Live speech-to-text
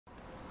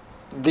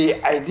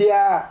the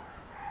idea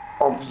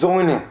of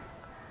zoning,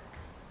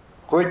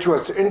 which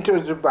was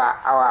introduced by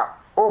our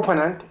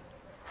opponent,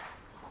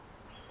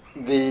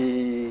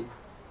 the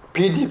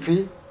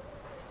PDP,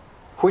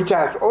 which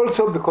has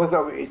also, because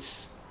of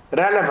its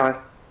relevance,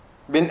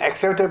 been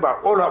accepted by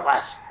all of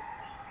us.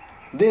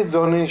 This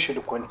zoning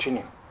should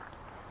continue.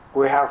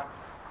 We have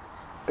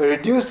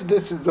reduced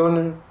this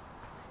zoning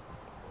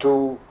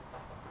to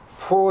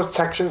 4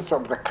 sections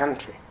of the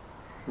country: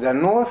 the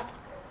north,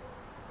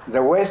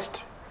 the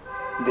west,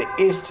 the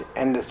east,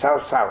 and the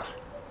south-south.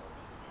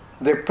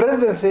 The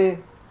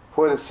presidency,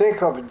 for the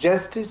sake of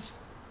justice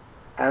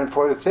and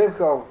for the sake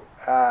of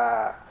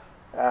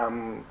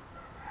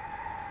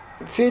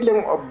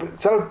feeling of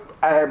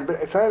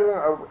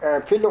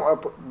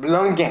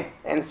belonging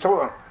and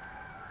so on,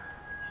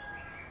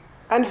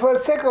 and for the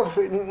sake of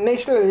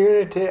national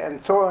unity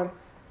and so on,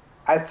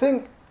 I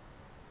think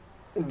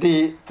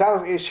the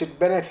Southeast should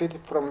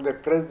benefit from the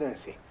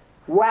presidency.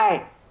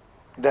 Why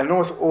the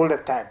North all the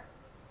time?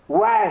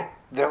 Why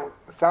the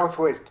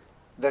Southwest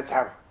that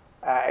have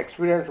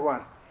experienced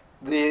one,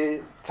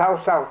 the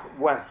South-South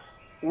one?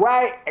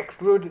 Why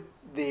exclude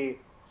the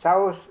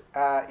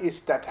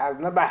South-East that has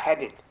never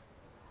had it?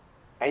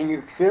 And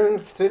you feel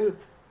still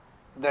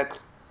that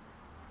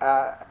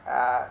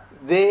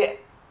they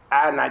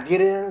are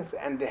Nigerians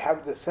and they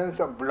have the sense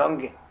of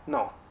belonging.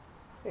 No,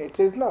 it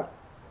is not.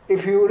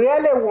 If you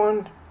really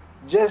want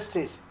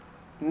justice,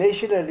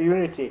 national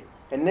unity,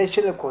 and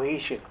national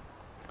cohesion,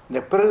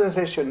 the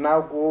presidency should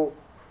now go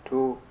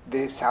to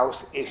the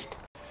Southeast.